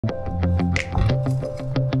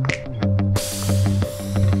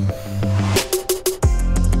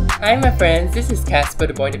Hi my friends, this is Casper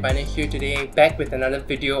the Boy Diviner here today, back with another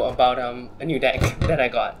video about a new deck that I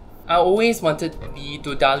got. I always wanted the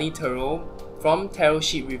Dodali Tarot from Tarot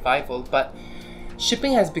Sheet Revival, but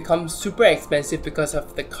shipping has become super expensive because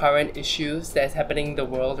of the current issues that's happening in the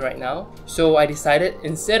world right now. So I decided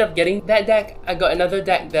instead of getting that deck, I got another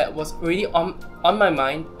deck that was already on my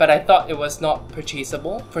mind, but I thought it was not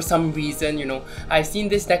purchasable for some reason. You know, I've seen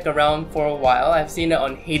this deck around for a while. I've seen it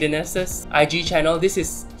on Haydenus' IG channel.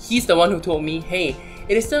 He's the one who told me, hey,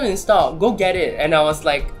 it is still in stock, go get it. And I was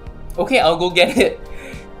like, okay, I'll go get it.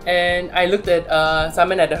 And I looked at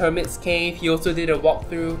Simon at the Hermit's Cave. He also did a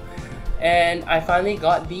walkthrough. And I finally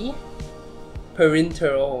got the PERRIN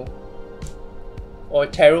Tarot, or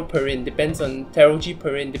Tarot PERRIN, depends on Tarot G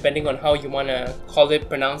PERRIN, depending on how you want to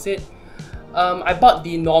pronounce it. I bought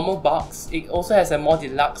the normal box. It also has a more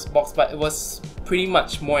deluxe box, but it was pretty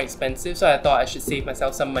much more expensive, so I thought I should save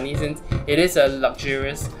myself some money since it is a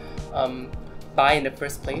luxurious buy in the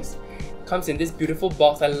first place. It comes in this beautiful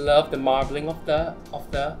box. I love the marbling of the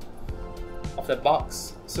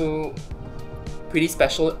box. So pretty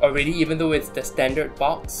special already, even though it's the standard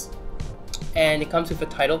box. And it comes with a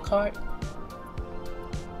title card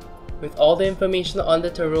with all the information on the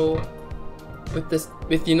tarot,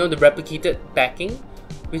 with you know, the replicated backing,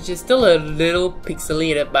 which is still a little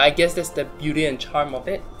pixelated, but I guess that's the beauty and charm of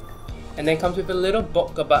it. And then it comes with a little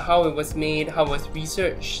book about how it was made, how it was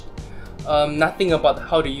researched, nothing about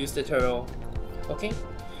how to use the tarot. Okay,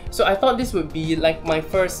 so I thought this would be like my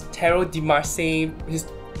first Tarot de Marseille.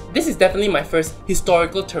 This is definitely my first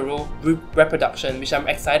historical tarot reproduction, which I'm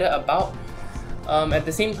excited about. At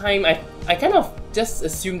the same time, I kind of just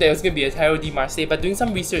assumed that it was going to be a Tarot de Marseille, but doing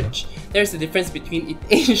some research, there's a difference between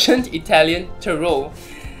ancient Italian tarot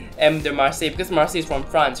and the Marseille, because Marseille is from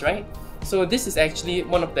France, right? So this is actually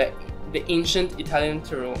one of the ancient Italian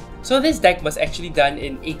tarot. So this deck was actually done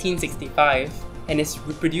in 1865 and is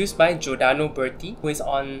reproduced by Giordano Berti, who is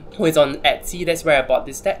on Etsy. That's where I bought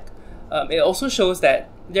this deck. It also shows that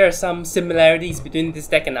there are some similarities between this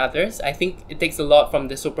deck and others. I think it takes a lot from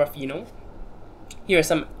the Sopraffino. Here are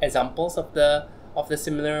some examples of the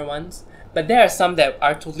similar ones, but there are some that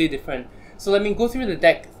are totally different. So let me go through the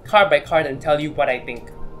deck card by card and tell you what I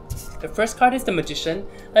think. The first card is the Magician.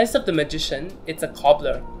 List of the Magician, it's a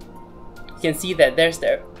cobbler. You can see that there's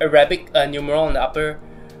the Arabic numeral on the upper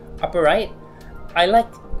right. I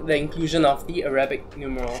like the inclusion of the Arabic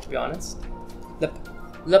numeral, to be honest.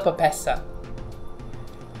 La Papessa,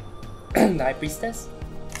 the High Priestess.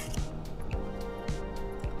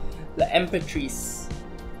 La Emperatrice.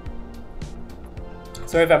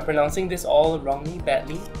 Sorry if I'm pronouncing this all wrongly,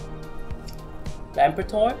 badly. The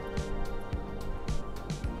Imperator.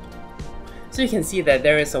 So you can see that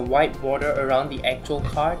there is a white border around the actual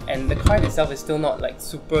card, and the card itself is still not like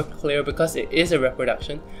super clear because it is a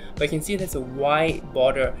reproduction, but you can see there's a white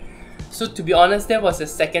border. So to be honest, there was a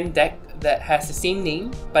second deck that has the same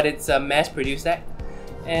name, but it's a mass-produced deck.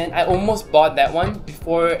 And I almost bought that one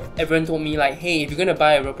before everyone told me like, hey, if you're gonna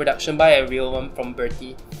buy a reproduction, buy a real one from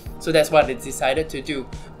Berti. So that's what I decided to do.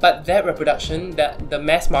 But that reproduction, the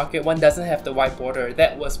mass market one, doesn't have the white border.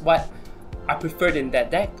 That was what I preferred in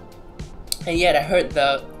that deck. And yet I heard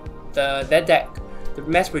that deck, the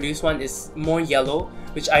mass-produced one, is more yellow,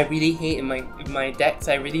 which I really hate in my decks.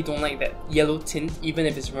 I really don't like that yellow tint, even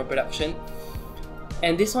if it's reproduction.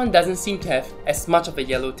 And this one doesn't seem to have as much of a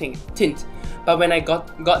yellow tint. But when I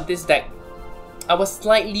got this deck, I was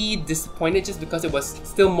slightly disappointed just because it was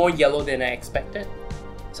still more yellow than I expected.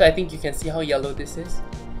 So I think you can see how yellow this is.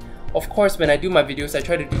 Of course, when I do my videos, I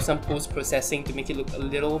try to do some post-processing to make it look a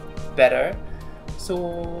little better.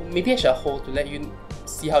 So maybe I should hold to let you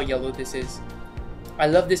see how yellow this is. I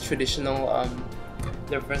love this traditional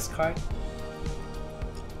the reverse card,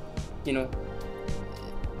 you know.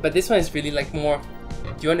 But this one is really like more,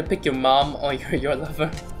 do you want to pick your mom or your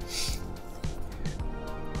lover?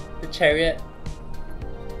 The Chariot.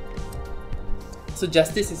 So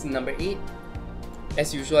Justice is number 8.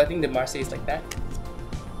 As usual, I think the Marseille is like that.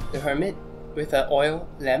 The Hermit with an oil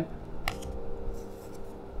lamp.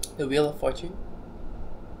 The Wheel of Fortune.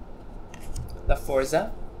 La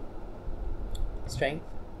Forza. Strength.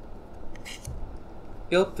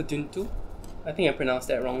 Il Putuntu. I think I pronounced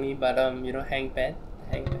that wrongly, but you know, Hangman.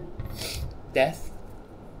 Death.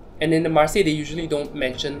 And in the Marseille, they usually don't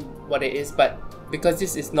mention what it is, but because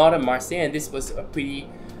this is not a Marseille and this was a pretty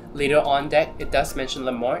later on deck, it does mention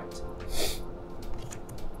La Mort.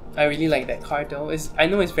 I really like that card though. I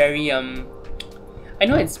know it's very I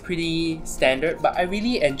know it's pretty standard, but I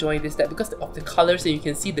really enjoy this deck because of the colors, and you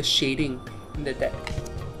can see the shading in the deck.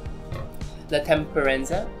 La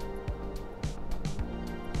Temperanza.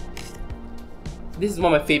 This is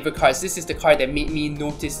one of my favorite cards. This is the card that made me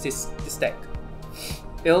notice this deck.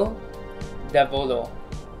 Il Diavolo.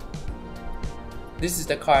 This is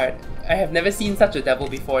the card. I have never seen such a devil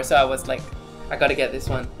before, so I was like, I gotta get this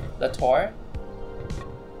one. The Tower.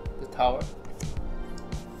 The Tower.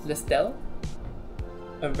 The Stele.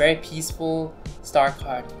 A very peaceful star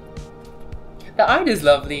card. The art is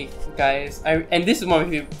lovely, guys. And this is one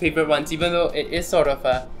of my favorite ones, even though it is sort of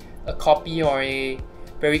a copy or a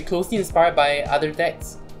very closely inspired by other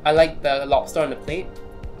decks. I like the lobster on the plate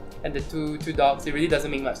and the two dogs. It really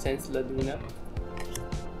doesn't make much sense. La Luna.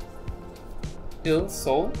 Il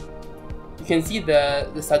Sol. You can see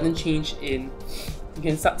the sudden change in. You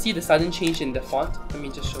can see the sudden change in the font. Let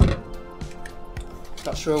me just show you.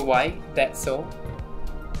 Not sure why that's so.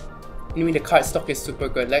 Anyway, the card stock is super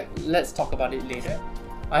good. Let's talk about it later.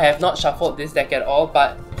 I have not shuffled this deck at all,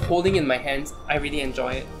 but holding in my hands, I really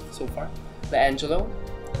enjoy it so far. The Angelo,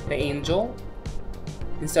 the Angel,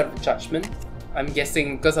 instead of the Judgment. I'm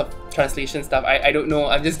guessing because of translation stuff. I don't know.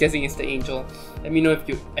 I'm just guessing it's the Angel. Let me know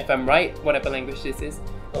if I'm right, whatever language this is.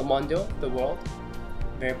 El Mundo, the World,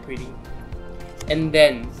 very pretty. And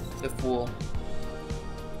then the Fool.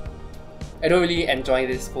 I don't really enjoy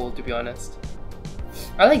this Fool, to be honest.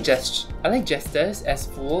 I like jesters as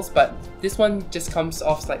fools, but this one just comes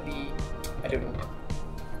off slightly, I don't know.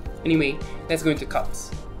 Anyway, let's go into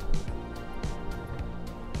cups.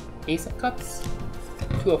 Ace of Cups,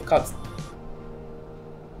 Two of Cups.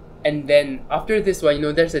 And then after this one, you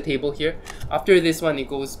know, there's a table here. After this one, it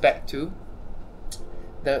goes back to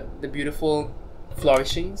the beautiful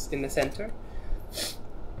flourishings in the center.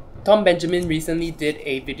 Tom Benjamin recently did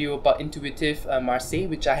a video about intuitive Marseille,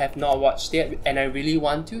 which I have not watched yet, and I really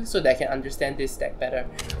want to, so that I can understand this deck better.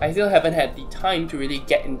 I still haven't had the time to really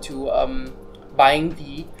get into buying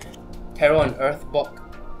the Tarot on Earth book.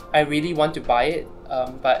 I really want to buy it,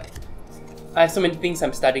 but I have so many things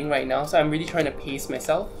I'm studying right now, so I'm really trying to pace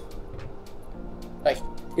myself. Like,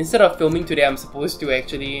 instead of filming today, I'm supposed to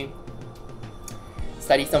actually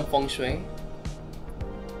study some feng shui.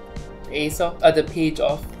 The Page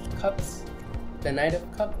of Cups, the Knight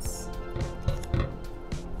of Cups,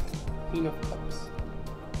 Queen of Cups,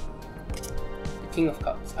 the King of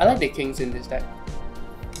Cups. I like the kings in this deck.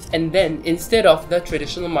 And then instead of the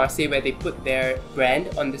traditional Marseille where they put their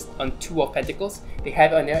brand on Two of Pentacles, they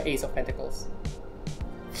have it on their Ace of Pentacles.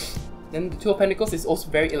 Then the Two of Pentacles is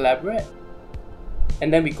also very elaborate.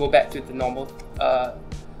 And then we go back to the normal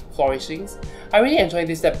flourishings. I really enjoy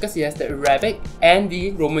this deck because it has the Arabic and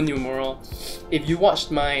the Roman numeral. If you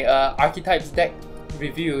watched my Archetypes deck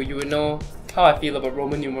review, you would know how I feel about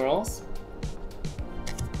Roman numerals.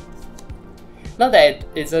 Not that it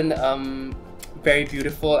isn't very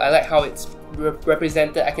beautiful. I like how it's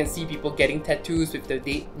represented. I can see people getting tattoos with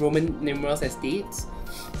the Roman numerals as dates,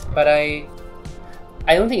 but I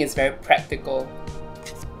don't think it's very practical.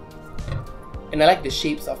 And I like the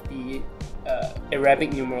shapes of the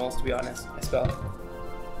Arabic numerals, to be honest, as well.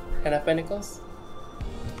 Ten of Pentacles,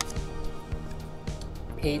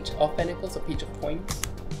 Page of Pentacles or Page of Coins,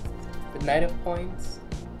 the Knight of Coins,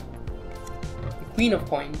 the Queen of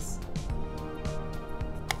Coins,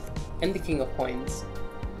 and the King of Coins.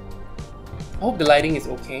 I hope the lighting is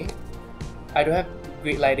okay. I don't have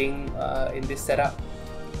great lighting in this setup.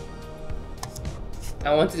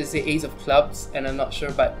 I wanted to say Ace of Clubs, and I'm not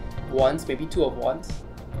sure, but Wands, maybe Two of Wands.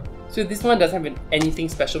 So this one doesn't have anything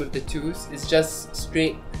special with the twos. It's just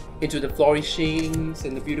straight into the flourishings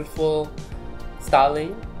and the beautiful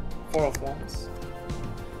styling. Four of Wands.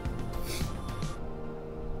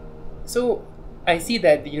 So I see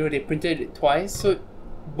that, you know, they printed it twice, so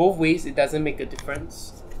both ways it doesn't make a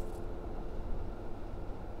difference.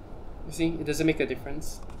 You see, it doesn't make a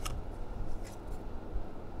difference.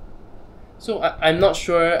 So I'm not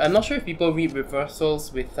sure if people read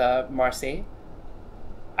reversals with Marseille.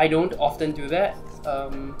 I don't often do that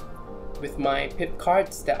with my pip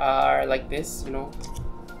cards that are like this, you know.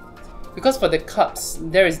 Because for the cups,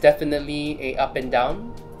 there is definitely a up and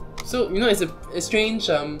down. So, you know, it's a strange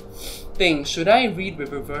thing. Should I read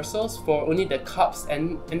with reversals for only the cups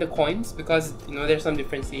and the coins? Because, you know, there's some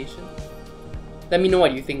differentiation. Let me know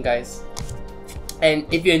what you think, guys.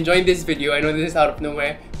 And if you're enjoying this video, I know this is out of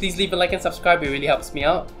nowhere, please leave a like and subscribe. It really helps me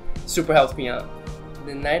out. Super helps me out.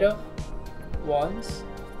 The Knight of Wands,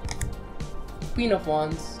 Queen of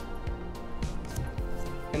Wands,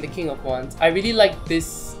 and the King of Wands. I really like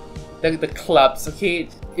this, the clubs, okay?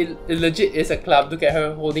 It legit is a club. Look at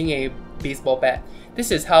her holding a baseball bat.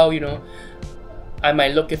 This is how, you know, I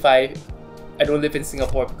might look if I don't live in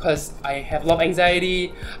Singapore, because I have a lot of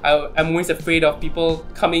anxiety. I'm always afraid of people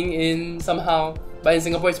coming in somehow. But in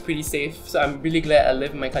Singapore, it's pretty safe, so I'm really glad I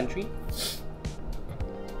live in my country.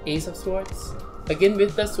 Ace of Swords. Again,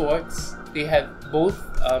 with the swords, they have both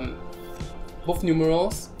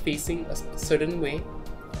numerals facing a certain way.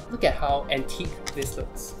 Look at how antique this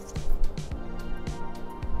looks.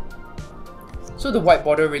 So the white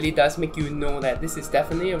border really does make you know that this is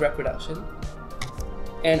definitely a reproduction.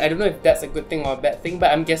 And I don't know if that's a good thing or a bad thing,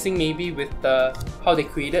 but I'm guessing maybe with how they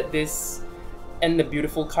created this and the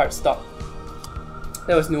beautiful cardstock,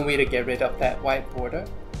 there was no way to get rid of that white border.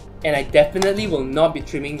 And I definitely will not be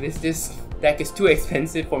trimming this. This deck is too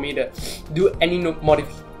expensive for me to do any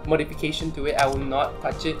modification to it. I will not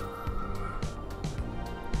touch it.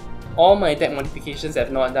 All my deck modifications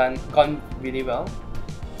have not gone really well,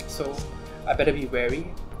 so I better be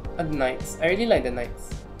wary. And the Knights. I really like the Knights.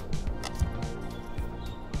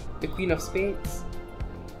 The Queen of Spades.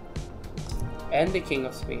 And the King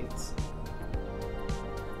of Spades.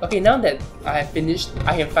 Okay, now that I have finished,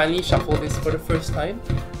 I can finally shuffle this for the first time.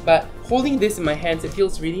 But holding this in my hands, it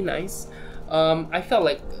feels really nice. I felt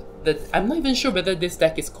like I'm not even sure whether this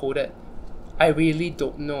deck is coded. I really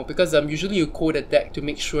don't know, because usually you code a deck to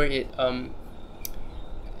make sure it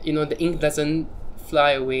you know, the ink doesn't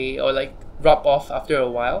fly away or like rub off after a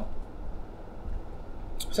while.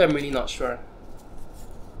 So I'm really not sure.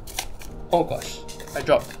 Oh gosh, I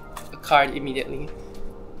dropped a card immediately.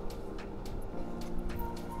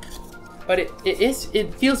 But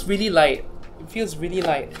it feels really light. It feels really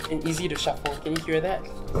light and easy to shuffle. Can you hear that?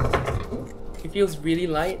 It feels really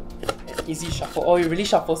light and easy shuffle. Oh, it really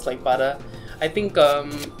shuffles like butter. I think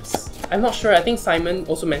I'm not sure. I think Simon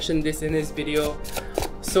also mentioned this in his video.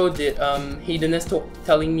 So did Haydenus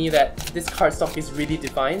telling me that this cardstock is really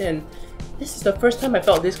divine, and this is the first time I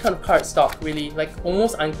felt this kind of cardstock really like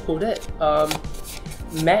almost uncoated,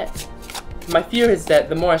 matte. My fear is that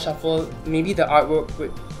the more I shuffle, maybe the artwork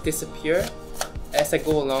would disappear as I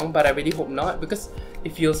go along, but I really hope not, because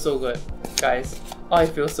it feels so good, guys. Oh, it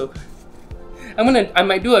feels so good. I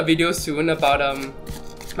might do a video soon about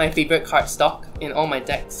my favorite cardstock in all my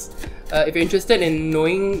decks. If you're interested in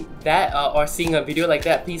knowing that or seeing a video like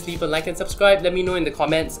that, please leave a like and subscribe. Let me know in the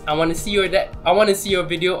comments. I want to see your deck. I want to see your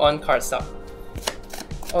video on cardstock.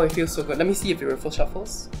 Oh, it feels so good. Let me see if it riffle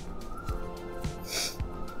shuffles.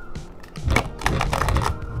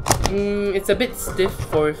 It's a bit stiff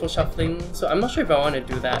for riffle shuffling, so I'm not sure if I want to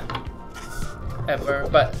do that ever,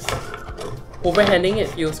 but overhanding it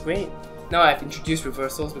feels great. Now I've introduced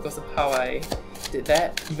reversals because of how I did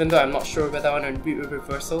that, even though I'm not sure whether I want to read with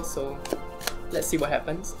reversals, so let's see what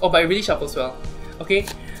happens. Oh, but it really shuffles well. Okay,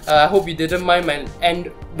 I hope you didn't mind my end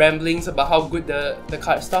ramblings about how good the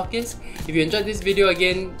cardstock is. If you enjoyed this video,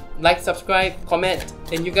 again, like, subscribe, comment,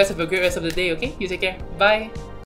 and you guys have a great rest of the day, okay? You take care. Bye!